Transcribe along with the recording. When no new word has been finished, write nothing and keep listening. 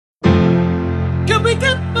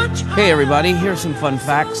Hey everybody, here's some fun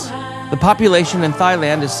facts. The population in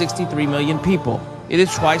Thailand is 63 million people. It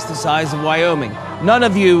is twice the size of Wyoming. None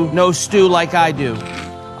of you know Stu like I do.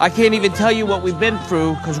 I can't even tell you what we've been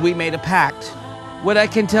through because we made a pact. What I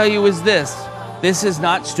can tell you is this. This is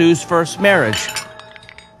not Stu's first marriage.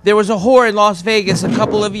 There was a whore in Las Vegas a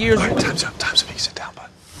couple of years ago. All right, time's up. You can sit down, bud.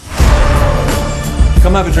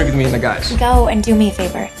 Come have a drink with me and the guys. Go and do me a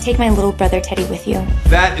favor. Take my little brother Teddy with you.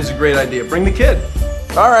 That is a great idea. Bring the kid.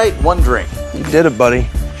 All right, one drink. You did it, buddy.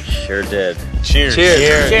 Sure did. Cheers.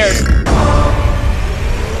 Cheers. Cheers.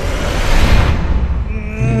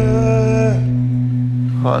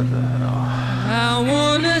 What the hell? I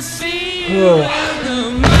wanna see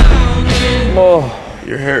Oh,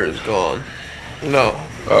 your hair is gone. No.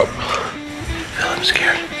 Oh. I'm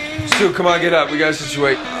scared. Stu, come on, get up. We gotta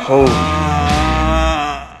situate. Holy.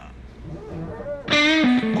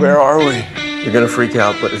 Where are we? You're gonna freak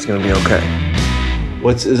out, but it's gonna be okay.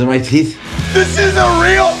 Is it my teeth? This is a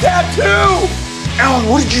real tattoo! Alan,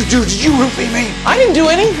 what did you do? Did you roofie me? I didn't do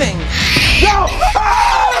anything. No!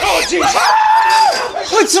 Ah! Oh, jeez! Ah!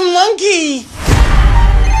 Put some monkey.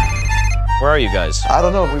 Where are you guys? I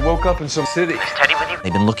don't know. We woke up in some city.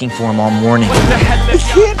 They've been looking for him all morning. I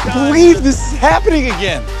can't believe this is happening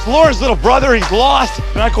again. It's Laura's little brother. He's lost.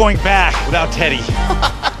 We're not going back without Teddy.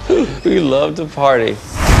 We love to party.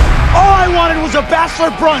 All I wanted was a bachelor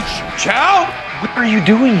brunch. Chow? What are you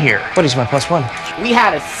doing here? Buddy's my +1. We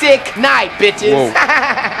had a sick night, bitches. Whoa.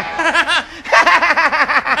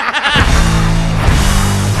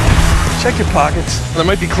 Check your pockets. There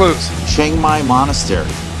might be clues. Chiang Mai Monastery.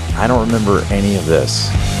 I don't remember any of this.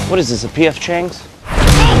 What is this, a P.F. Chang's?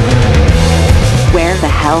 Where the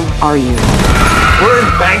hell are you? We're in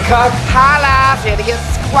Bangkok. Holla, Phineas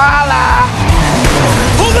Squala.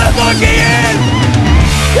 Pull that monkey in!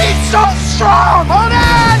 He's so strong. Hold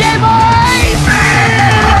on, hey boys.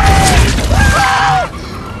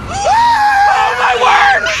 Oh my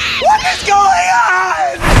word! What is going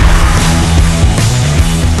on?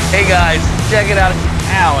 Hey guys, check it out.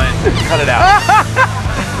 Alan, cut it out.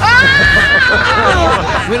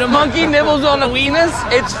 When a monkey nibbles on a weenus,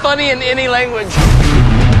 it's funny in any language.